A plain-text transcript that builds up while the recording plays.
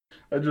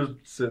I just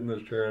sit in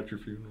this chair at your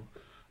funeral.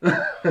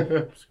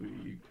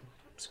 Squeak,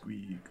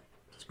 squeak, We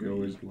squeak.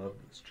 always love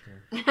this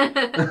chair.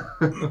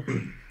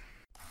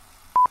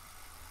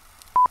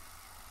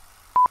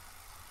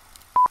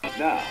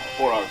 Now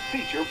for our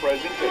feature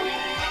presentation.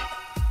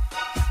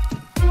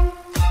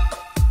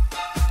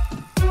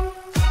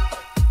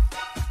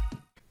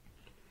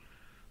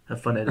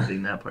 Have fun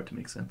editing that part to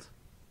make sense.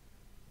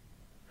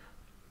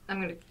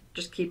 I'm going to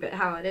just keep it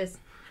how it is.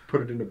 Put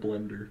it in a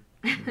blender.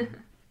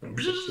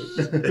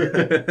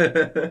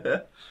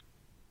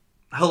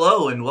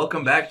 Hello and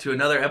welcome back to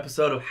another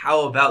episode of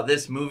How About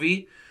This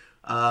Movie.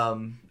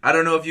 I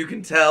don't know if you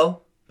can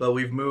tell, but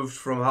we've moved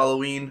from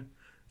Halloween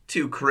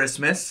to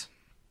Christmas.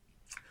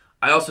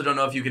 I also don't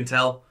know if you can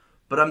tell,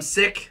 but I'm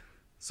sick,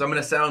 so I'm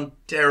going to sound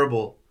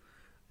terrible,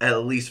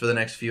 at least for the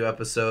next few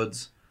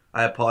episodes.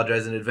 I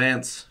apologize in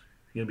advance.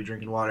 Going to be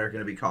drinking water,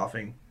 going to be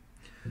coughing.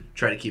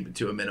 Try to keep it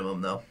to a minimum,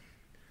 though.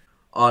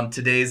 On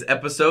today's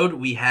episode,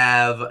 we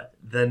have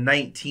the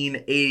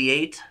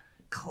 1988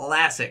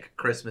 classic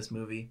Christmas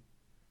movie,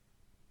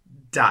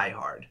 Die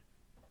Hard.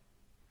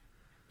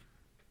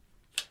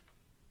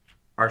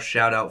 Our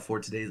shout out for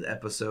today's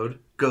episode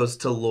goes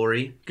to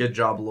Lori. Good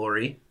job,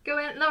 Lori. Go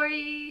in,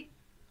 Lori!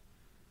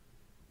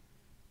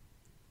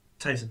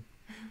 Tyson,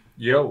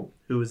 Yo.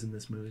 who was in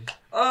this movie?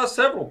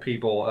 Several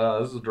people.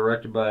 This is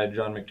directed by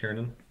John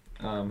McTiernan,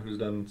 who's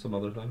done some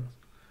other things.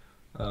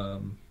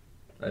 I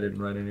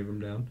didn't write any of them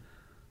down.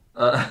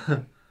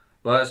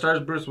 But it stars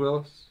Bruce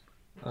Willis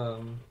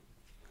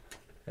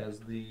as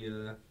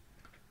the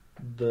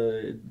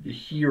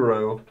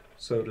hero,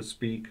 so to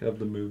speak, of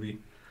the movie.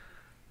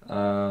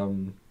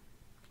 And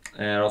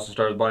it also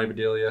stars Bonnie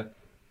Bedelia,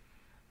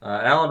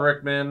 Alan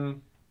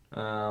Rickman.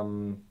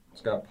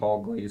 It's got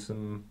Paul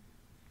Gleason,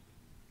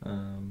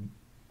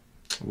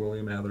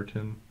 William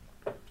Atherton,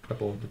 a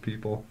couple of the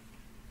people.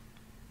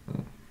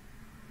 It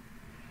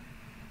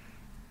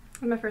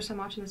was my first time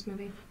watching this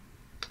movie.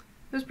 It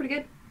was pretty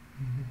good.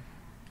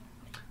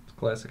 It's a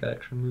classic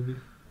action movie.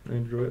 I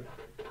enjoy it.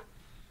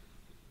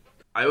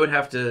 I would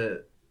have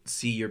to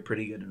see You're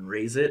Pretty Good and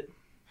raise it.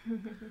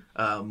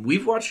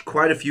 We've watched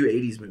quite a few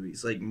 80s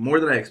movies, like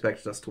more than I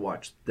expected us to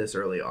watch this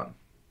early on.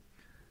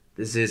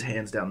 This is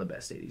hands down the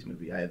best 80s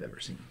movie I have ever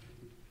seen.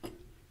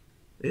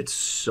 It's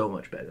so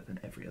much better than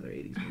every other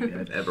 80s movie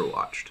I've ever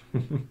watched.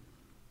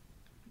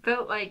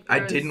 Felt like I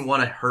didn't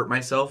want to hurt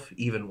myself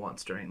even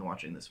once during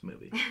watching this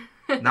movie.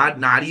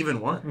 Not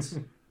even once.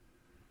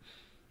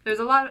 I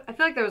feel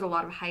like there was a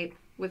lot of hype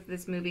with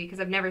this movie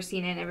because I've never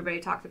seen it and everybody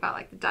talks about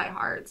like the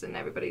diehards and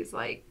everybody's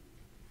like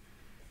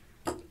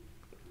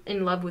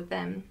in love with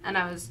them, and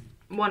I was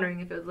wondering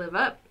if it would live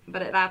up,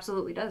 but it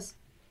absolutely does.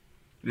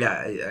 Yeah,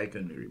 I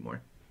couldn't agree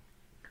more.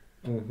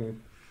 Mm-hmm.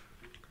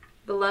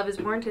 The love is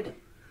warranted.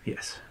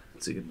 Yes,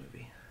 it's a good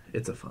movie.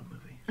 It's a fun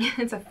movie.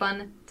 It's a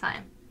fun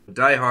time.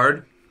 Die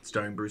Hard,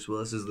 starring Bruce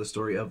Willis, is the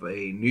story of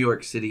a New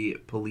York City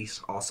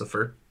police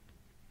officer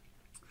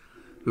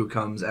who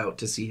comes out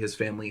to see his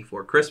family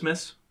for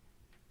Christmas,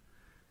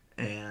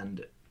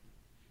 and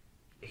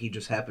he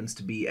just happens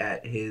to be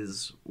at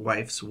his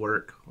wife's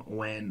work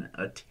when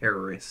a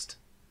terrorist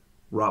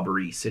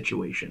robbery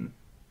situation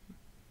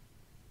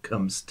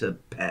comes to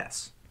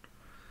pass,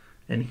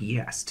 and he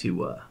has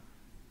to,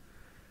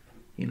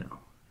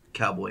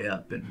 cowboy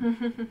up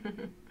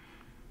and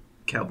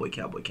cowboy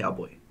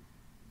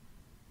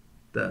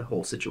the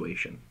whole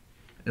situation.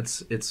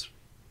 It's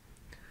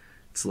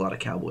a lot of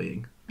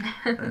cowboying,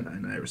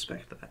 and I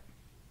respect that.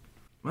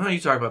 Why don't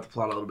you talk about the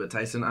plot a little bit,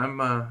 Tyson? I'm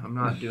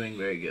not doing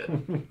very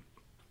good.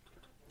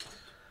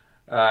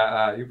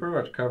 You pretty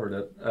much covered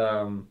it.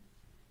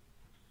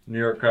 New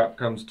York cop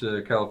comes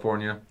to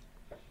California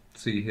to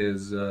see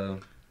his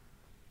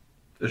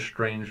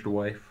estranged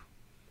wife.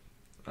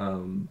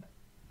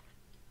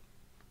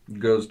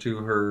 Goes to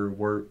her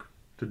work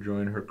to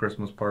join her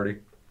Christmas party,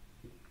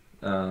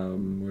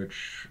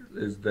 which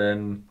is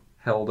then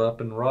held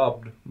up and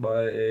robbed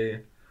by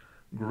a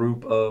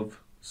group of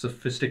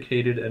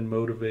sophisticated and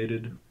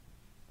motivated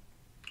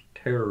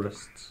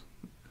terrorists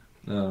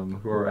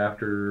who are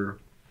after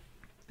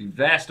the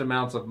vast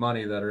amounts of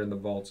money that are in the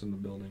vaults in the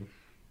building.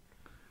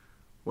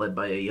 Led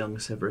by a young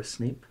Severus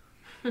Snape.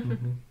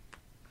 Mm-hmm.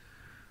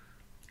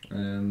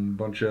 And a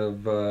bunch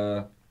of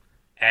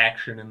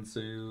action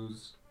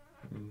ensues.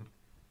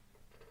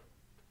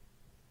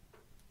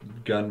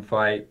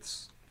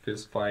 Gunfights,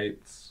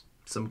 fistfights,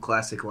 Some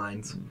classic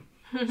lines.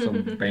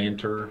 some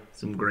banter.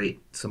 Some great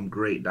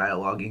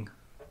dialoguing.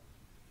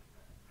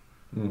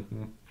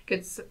 Mm-hmm.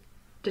 Good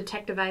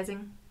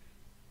detectivizing.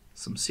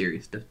 Some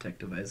serious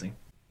detectivizing.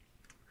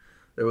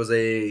 There was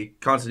a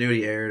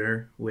continuity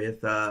error with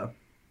the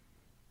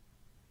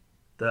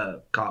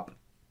cop.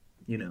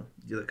 You're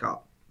the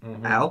cop.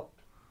 Mm-hmm. Al?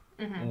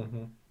 Mm-hmm.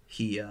 Mm-hmm.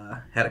 He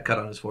had a cut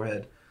on his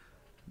forehead.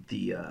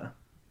 The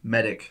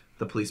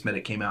police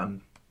medic came out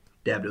and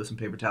dabbed it with some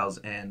paper towels,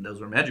 and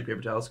those were magic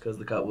paper towels because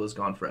the cut was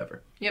gone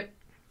forever. Yep.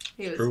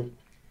 He was True.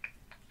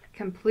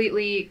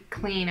 completely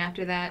clean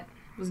after that.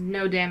 There was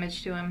no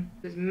damage to him.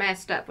 He was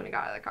messed up when he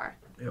got out of the car.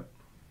 Yep.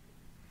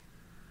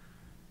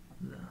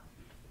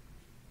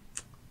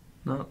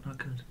 not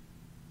good.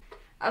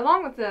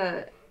 Along with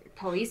the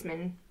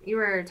policeman, you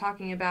were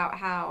talking about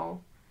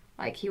how,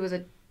 like, he was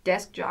a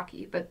desk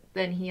jockey, but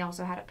then he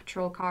also had a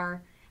patrol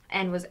car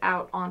and was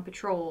out on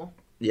patrol.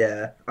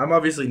 Yeah, I'm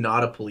obviously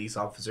not a police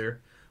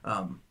officer.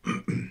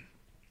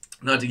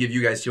 Not to give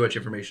you guys too much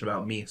information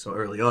about me so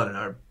early on in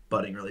our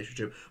budding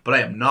relationship, but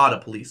I am not a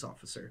police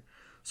officer.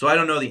 So I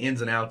don't know the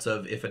ins and outs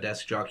of if a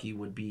desk jockey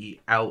would be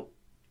out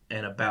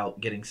and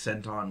about getting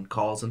sent on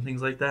calls and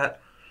things like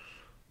that.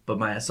 But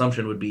my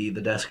assumption would be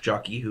the desk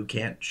jockey who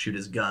can't shoot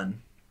his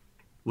gun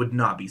would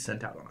not be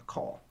sent out on a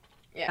call.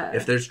 Yeah.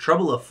 If there's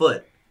trouble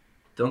afoot,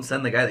 don't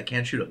send the guy that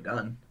can't shoot a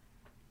gun.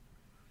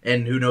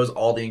 And who knows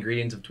all the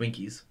ingredients of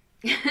Twinkies.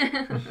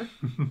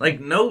 Like,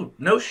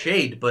 no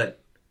shade, but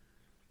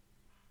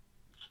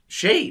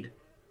shade.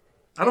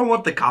 I don't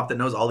want the cop that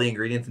knows all the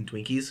ingredients in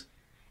Twinkies.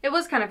 It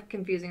was kind of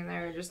confusing. They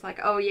were just like,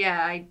 oh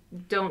yeah, I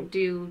don't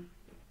do,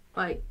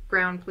 like,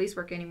 ground police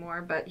work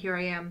anymore, but here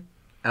I am.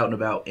 Out and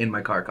about in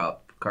my car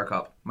cop.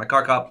 My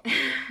car cop.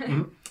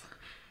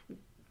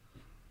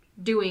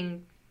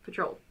 Doing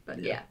patrol, but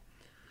yeah.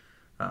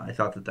 I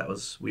thought that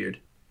was weird.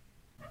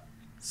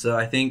 So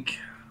I think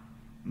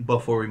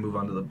before we move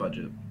on to the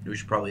budget, we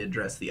should probably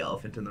address the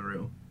elephant in the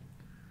room.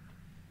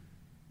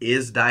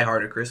 Is Die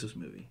Hard a Christmas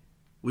movie?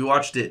 We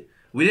watched it.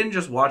 We didn't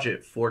just watch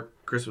it for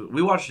Christmas.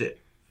 We watched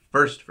it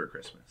first for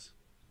Christmas.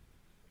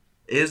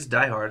 Is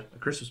Die Hard a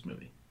Christmas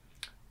movie?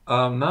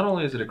 Not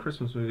only is it a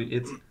Christmas movie,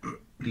 it's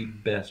the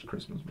best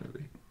Christmas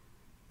movie.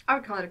 I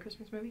would call it a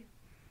Christmas movie.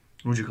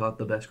 Would you call it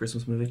the best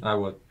Christmas movie? I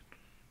would.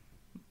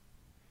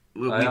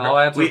 I'll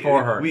answer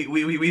for her. We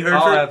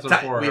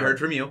heard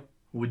from you.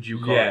 Would you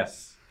call it?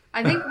 Yes.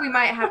 I think we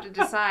might have to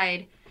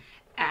decide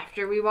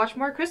after we watch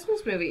more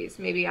Christmas movies.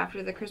 Maybe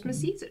after the Christmas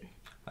season.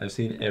 I've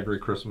seen every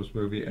Christmas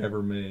movie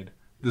ever made.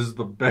 This is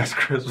the best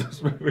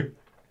Christmas movie.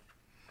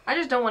 I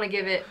just don't want to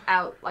give it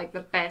out like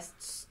the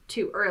best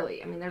too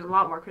early. I mean, there's a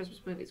lot more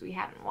Christmas movies we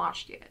haven't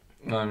watched yet.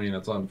 I mean,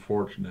 it's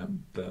unfortunate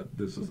that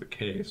this is the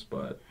case,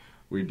 but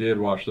we did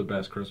watch the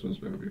best Christmas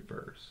movie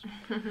first.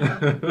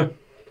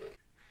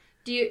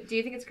 Do you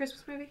think it's a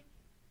Christmas movie?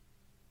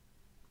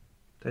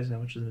 Tyson, how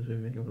much does this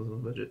movie make and what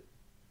was the budget?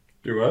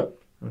 Do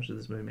what? How much does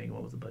this movie make and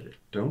what was the budget?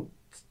 Don't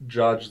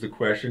judge the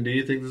question. Do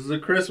you think this is a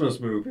Christmas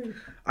movie?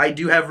 I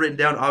do have written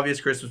down obvious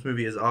Christmas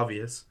movie is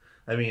obvious.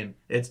 I mean,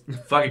 it's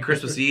fucking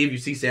Christmas Eve. You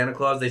see Santa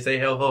Claus, they say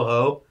ho ho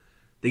ho.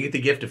 They get the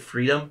gift of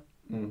freedom.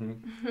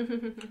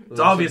 Mm-hmm. It's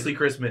obviously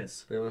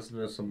Christmas. They listen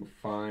to some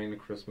fine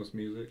Christmas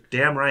music.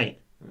 Damn right.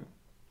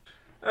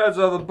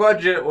 So the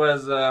budget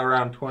was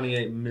around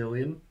 $28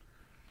 million.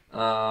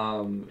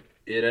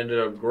 It ended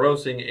up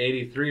grossing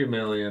 $83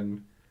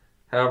 million.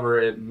 However,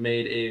 it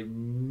made a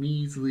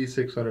measly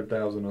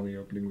 $600,000 on the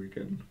opening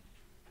weekend.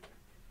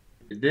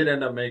 It did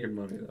end up making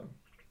money though,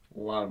 a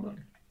lot of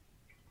money.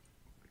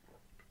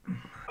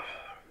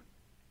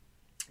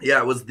 Yeah,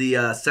 it was the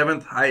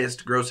 7th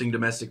highest grossing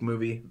domestic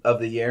movie of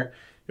the year.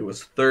 It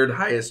was 3rd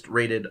highest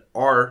rated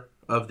R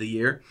of the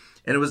year,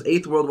 and it was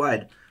 8th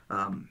worldwide.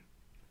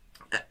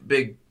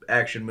 Big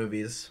action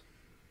movies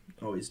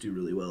always do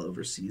really well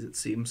overseas, it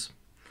seems.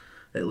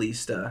 At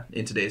least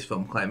in today's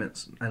film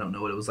climates. I don't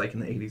know what it was like in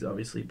the 80s,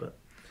 obviously, but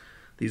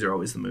these are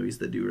always the movies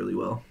that do really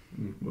well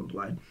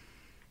worldwide.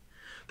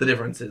 The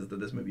difference is that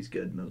this movie's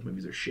good and those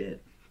movies are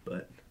shit,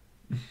 but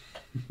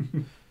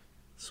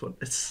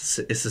it's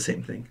the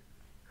same thing.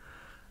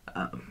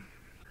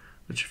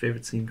 What's your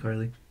favorite scene,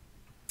 Carly?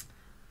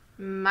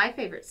 My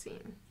favorite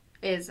scene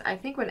is, I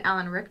think, when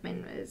Alan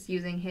Rickman is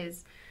using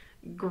his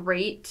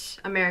great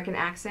American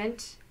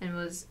accent and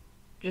was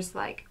just,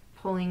 like,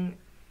 pulling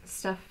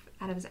stuff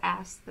out of his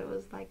ass that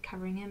was, like,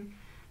 covering him.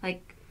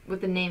 Like,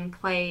 with the name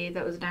Clay,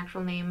 that was an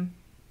actual name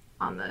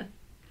on the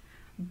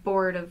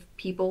board of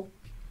people.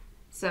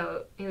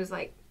 So he was,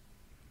 like,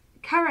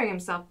 covering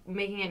himself,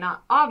 making it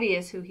not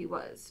obvious who he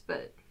was,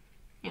 but,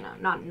 you know,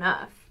 not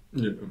enough.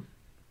 Yeah.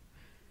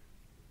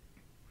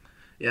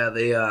 Yeah,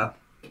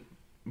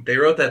 they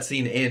wrote that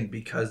scene in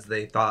because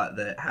they thought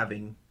that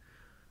having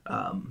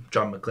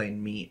John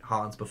McClane meet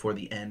Hans before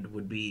the end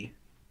would be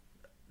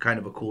kind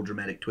of a cool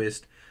dramatic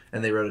twist,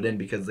 and they wrote it in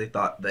because they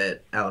thought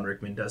that Alan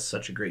Rickman does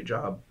such a great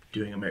job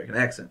doing American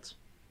accents.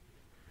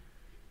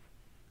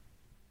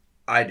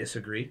 I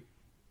disagree.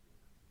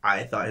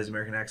 I thought his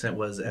American accent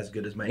was as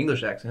good as my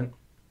English accent,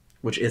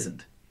 which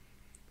isn't.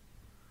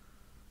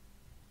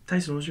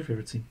 Tyson, what was your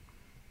favorite scene?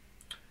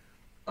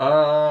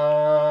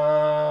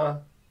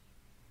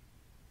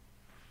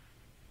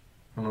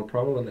 I don't know,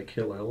 probably when they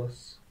kill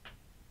Ellis.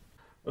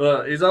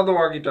 He's on the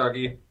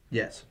walkie-talkie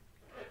Yes.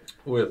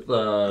 with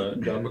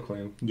John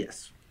McClane.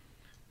 Yes.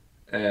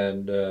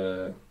 And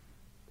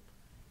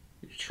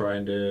he's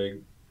trying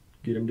to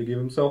get him to give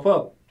himself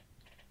up.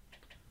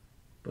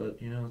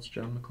 But, you know, it's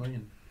John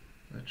McClane.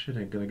 That shit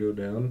ain't gonna go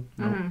down.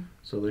 Mm-hmm.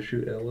 So they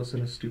shoot Ellis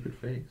in his stupid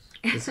face.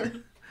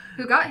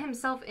 Who got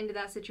himself into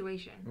that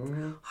situation.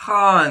 Mm-hmm.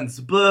 Hans,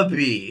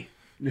 Bubby.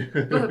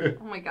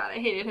 Oh my god, I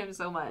hated him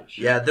so much.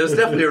 Yeah, that was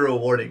definitely a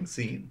rewarding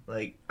scene.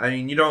 Like, I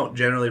mean, you don't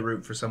generally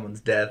root for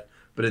someone's death,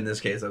 but in this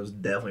case, I was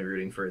definitely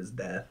rooting for his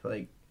death.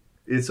 Like,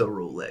 It's a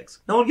Rolex.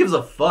 No one gives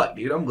a fuck,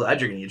 dude. I'm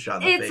glad you're gonna get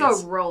shot in the It's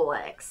face. a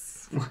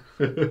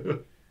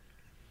Rolex.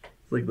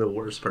 Like the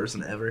worst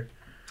person ever.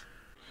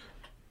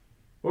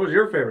 What was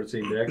your favorite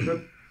scene,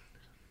 Jackson?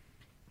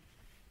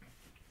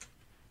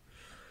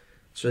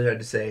 It's really hard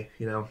to say,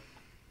 you know.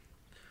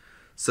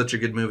 Such a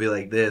good movie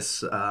like this.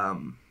 There's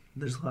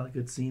a lot of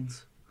good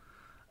scenes.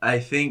 I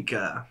think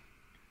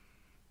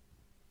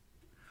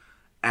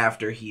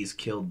after he's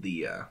killed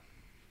the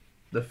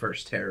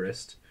first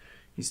terrorist,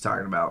 he's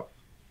talking about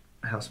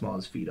how small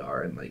his feet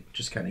are and like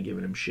just kind of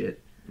giving him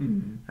shit.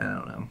 Mm-hmm. I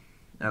don't know.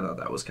 I thought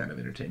that was kind of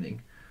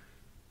entertaining.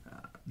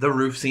 The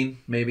roof scene,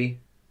 maybe.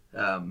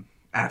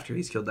 After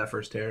he's killed that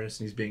first terrorist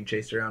and he's being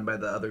chased around by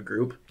the other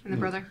group. And the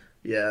brother.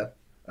 Yeah.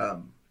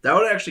 That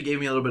one actually gave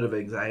me a little bit of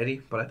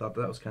anxiety, but I thought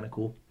that was kind of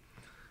cool.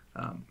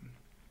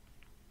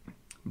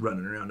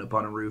 Running around up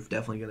on a roof,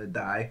 definitely going to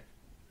die.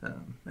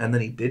 And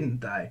then he didn't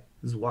die.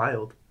 It was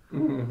wild.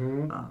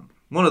 Mm-hmm.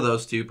 One of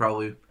those two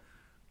probably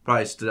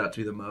stood out to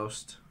be the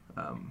most.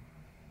 But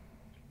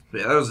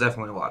yeah, there was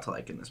definitely a lot to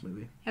like in this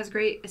movie. He has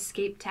great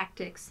escape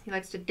tactics. He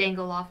likes to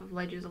dangle off of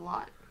ledges a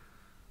lot.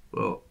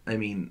 Well, I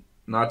mean,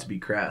 not to be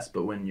crass,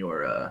 but when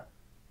your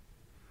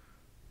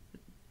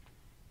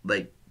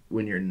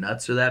when your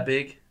nuts are that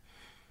big,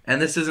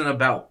 and this isn't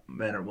about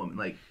men or women,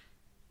 like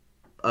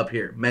up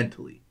here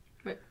mentally.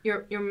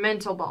 Your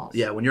mental balls.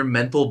 Yeah, when your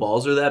mental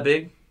balls are that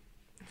big,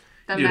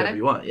 Doesn't do whatever matter.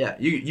 you want. Yeah,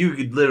 you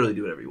could literally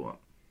do whatever you want.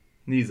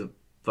 He's a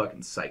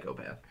fucking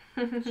psychopath.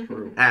 It's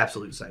true.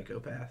 Absolute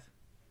psychopath.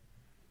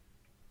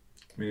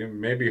 I mean, it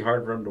may be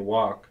hard for him to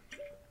walk,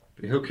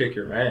 but he'll kick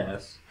your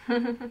ass.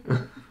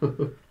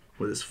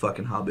 With his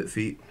fucking hobbit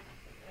feet.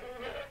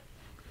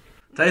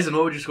 Tyson,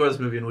 what would you score this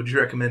movie and would you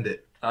recommend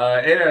it?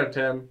 8 out of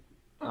 10,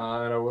 and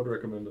I would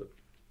recommend it.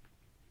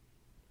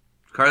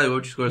 Carly, what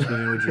would you score this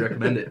movie and would you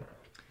recommend it?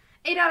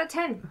 8 out of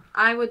 10.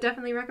 I would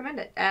definitely recommend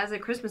it as a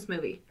Christmas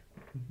movie.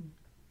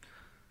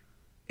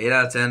 8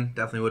 out of 10,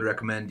 definitely would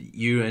recommend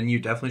you, and you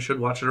definitely should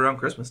watch it around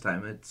Christmas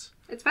time. It's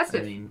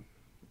festive. I mean,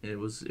 it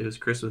was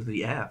Christmas in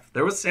the half.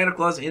 There was Santa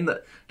Claus in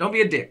the... Don't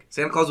be a dick.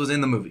 Santa Claus was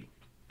in the movie.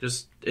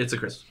 Just, it's a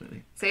Christmas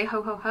movie. Say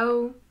ho ho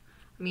ho.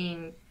 I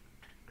mean...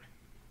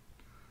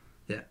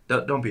 Yeah,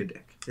 don't be a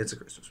dick. It's a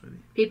Christmas movie.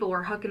 People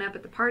were hooking up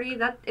at the party.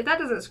 If that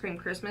doesn't scream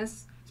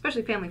Christmas,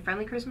 especially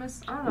family-friendly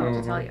Christmas, I don't know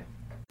what to tell you.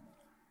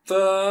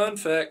 Fun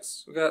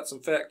facts. We got some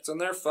facts and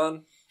they're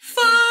fun.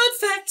 Fun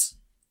facts.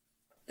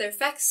 They're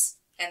facts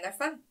and they're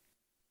fun.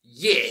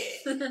 Yeah.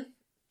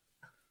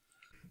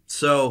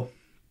 So,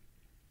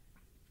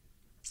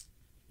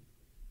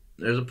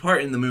 there's a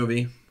part in the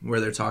movie where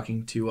they're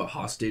talking to a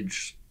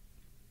hostage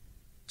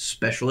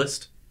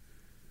specialist,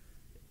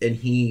 and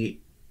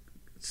he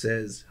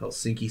says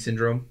Helsinki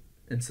syndrome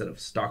instead of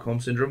Stockholm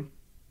syndrome.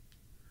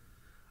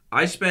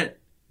 I spent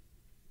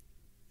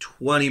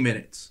 20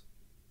 minutes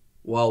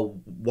while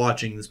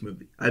watching this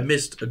movie. I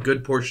missed a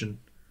good portion.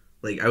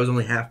 Like, I was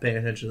only half paying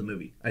attention to the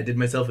movie. I did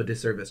myself a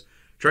disservice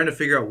trying to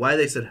figure out why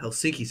they said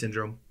Helsinki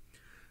syndrome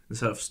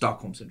instead of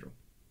Stockholm syndrome.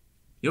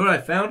 You know what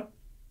I found?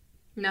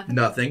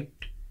 Nothing.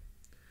 I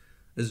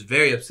was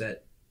very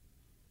upset.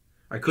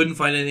 I couldn't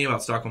find anything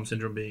about Stockholm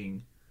syndrome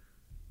being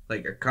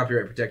like a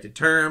copyright protected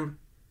term.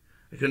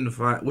 I couldn't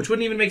find, which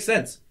wouldn't even make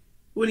sense.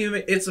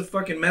 It's a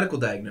fucking medical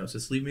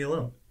diagnosis. Leave me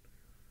alone.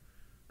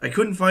 I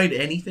couldn't find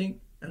anything,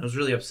 and I was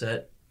really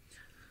upset.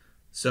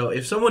 So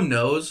if someone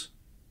knows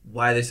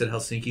why they said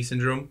Helsinki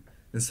syndrome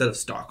instead of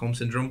Stockholm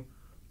syndrome,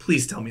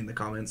 please tell me in the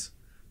comments,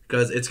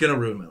 because it's going to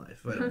ruin my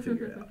life if I don't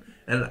figure it out.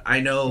 And I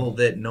know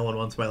that no one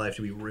wants my life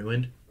to be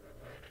ruined.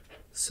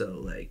 So,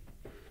 like,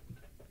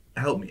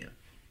 help me out.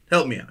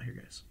 Help me out here,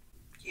 guys.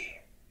 Yeah.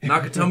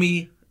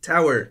 Nakatomi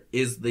Tower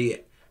is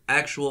the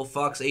actual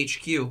Fox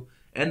HQ,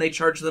 and they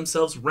charge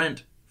themselves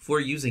rent for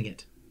using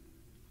it.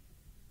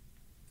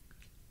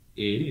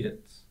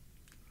 Idiots.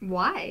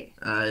 Why?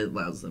 It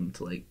allows them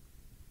to, like,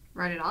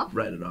 Write it off?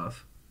 write it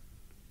off.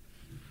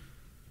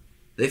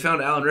 They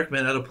found Alan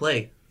Rickman at a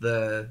play.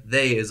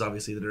 They is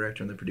obviously the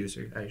director and the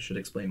producer. I should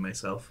explain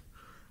myself.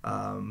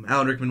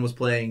 Alan Rickman was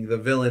playing the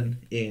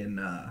villain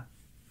in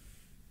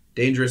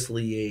Dangerous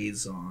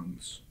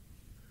Liaisons.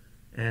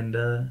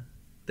 And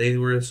they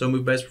were so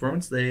moved by his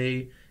performance,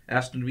 they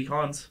asked him to be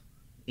Hans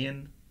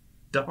in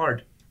Die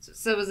Hard.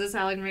 So was this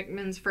Alan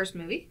Rickman's first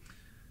movie?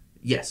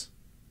 Yes.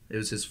 It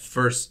was his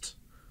first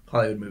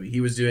Hollywood movie.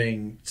 He was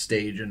doing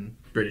stage and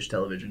British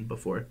television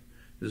before. It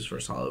was his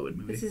first Hollywood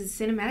movie. This is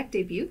his cinematic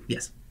debut?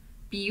 Yes.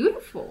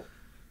 Beautiful.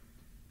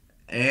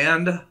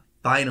 And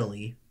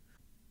finally,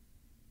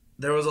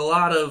 there was a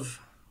lot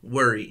of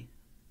worry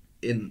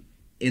in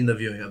the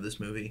viewing of this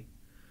movie.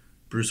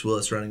 Bruce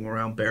Willis running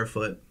around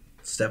barefoot,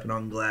 stepping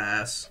on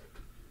glass,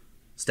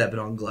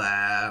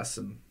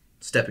 and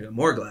stepping on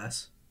more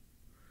glass.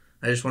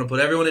 I just want to put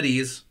everyone at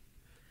ease.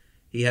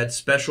 He had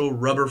special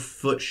rubber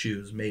foot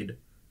shoes made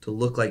to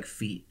look like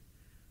feet.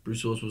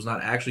 Bruce Willis was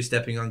not actually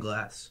stepping on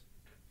glass.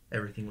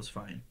 Everything was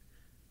fine.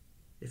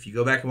 If you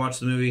go back and watch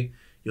the movie,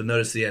 you'll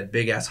notice he had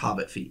big-ass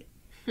hobbit feet.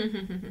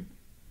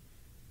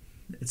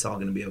 It's all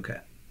going to be okay.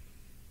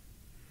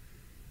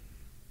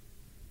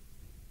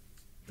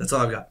 That's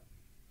all I've got.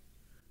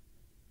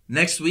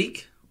 Next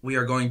week, we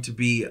are going to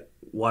be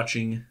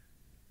watching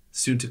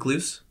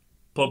Sunta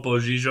Popo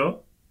Gijo.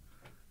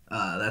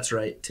 That's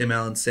right. Tim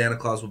Allen's Santa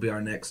Claus will be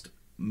our next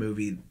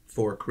movie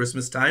for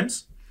Christmas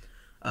times.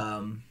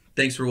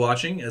 Thanks for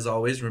watching. As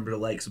always, remember to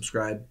like,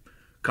 subscribe,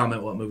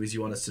 comment what movies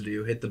you want us to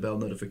do, hit the bell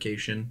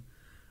notification.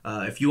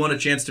 If you want a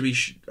chance to be...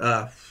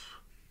 let's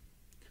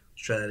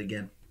try that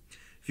again.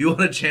 If you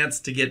want a chance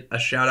to get a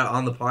shout out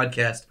on the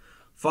podcast,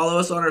 follow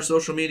us on our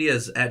social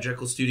medias at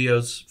Jekyll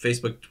Studios,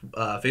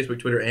 Facebook,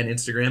 Twitter, and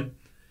Instagram.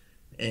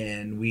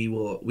 And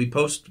we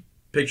post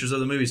pictures of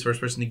the movies. First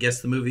person to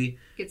guess the movie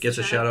gets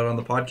a shout out on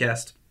the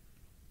podcast.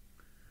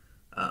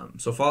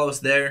 So follow us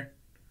there.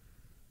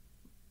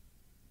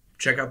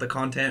 Check out the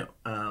content.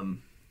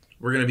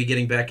 We're going to be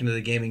getting back into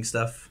the gaming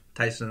stuff,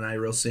 Tyson and I,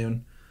 real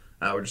soon.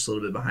 We're just a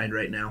little bit behind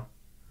right now.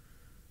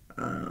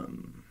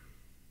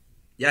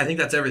 Yeah, I think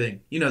that's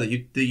everything. You know,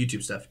 the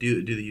YouTube stuff.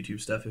 Do the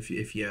YouTube stuff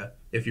if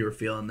you were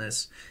feeling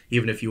this,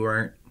 even if you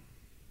weren't.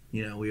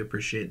 You know, we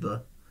appreciate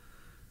the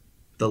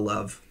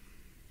love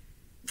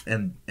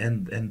and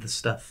the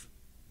stuff.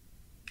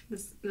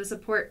 The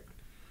support.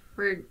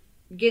 We're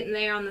getting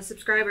there on the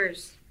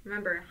subscribers.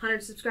 Remember,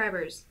 100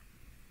 subscribers.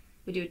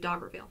 We do a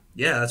dog reveal.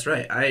 Yeah, that's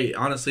right. I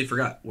honestly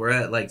forgot. We're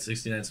at like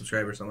 69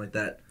 subscribers, something like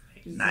that.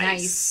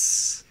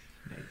 Nice.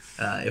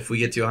 If we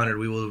get to 100,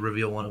 we will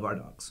reveal one of our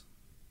dogs,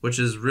 which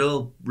is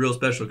real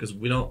special because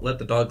we don't let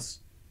the dogs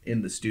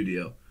in the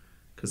studio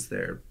because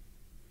they're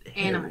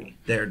Animal. hairy.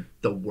 They're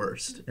the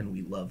worst, and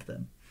we love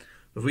them.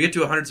 If we get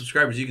to 100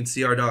 subscribers, you can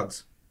see our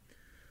dogs.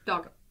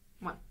 Dog.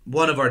 One.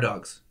 One of our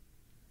dogs.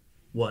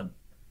 One.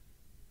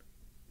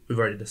 We've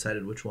already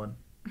decided which one.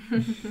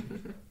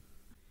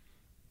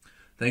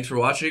 Thanks for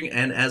watching,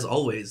 and as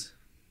always,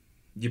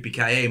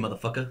 yippee-ki-yay,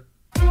 motherfucker.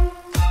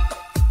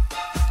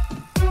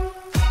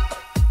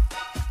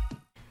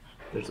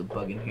 There's a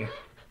bug in here.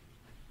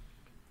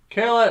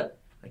 Kill it.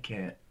 I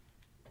can't.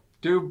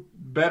 Do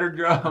better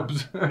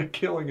jobs at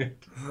killing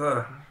it.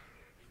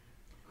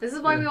 This is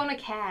why we own a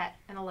cat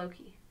and a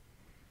Loki.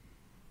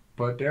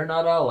 But they're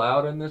not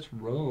allowed in this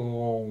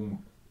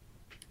room.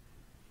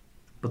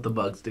 But the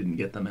bugs didn't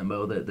get the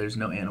memo that there's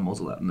no animals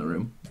allowed in the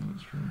room.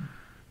 That's true.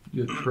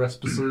 You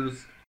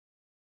trespassers.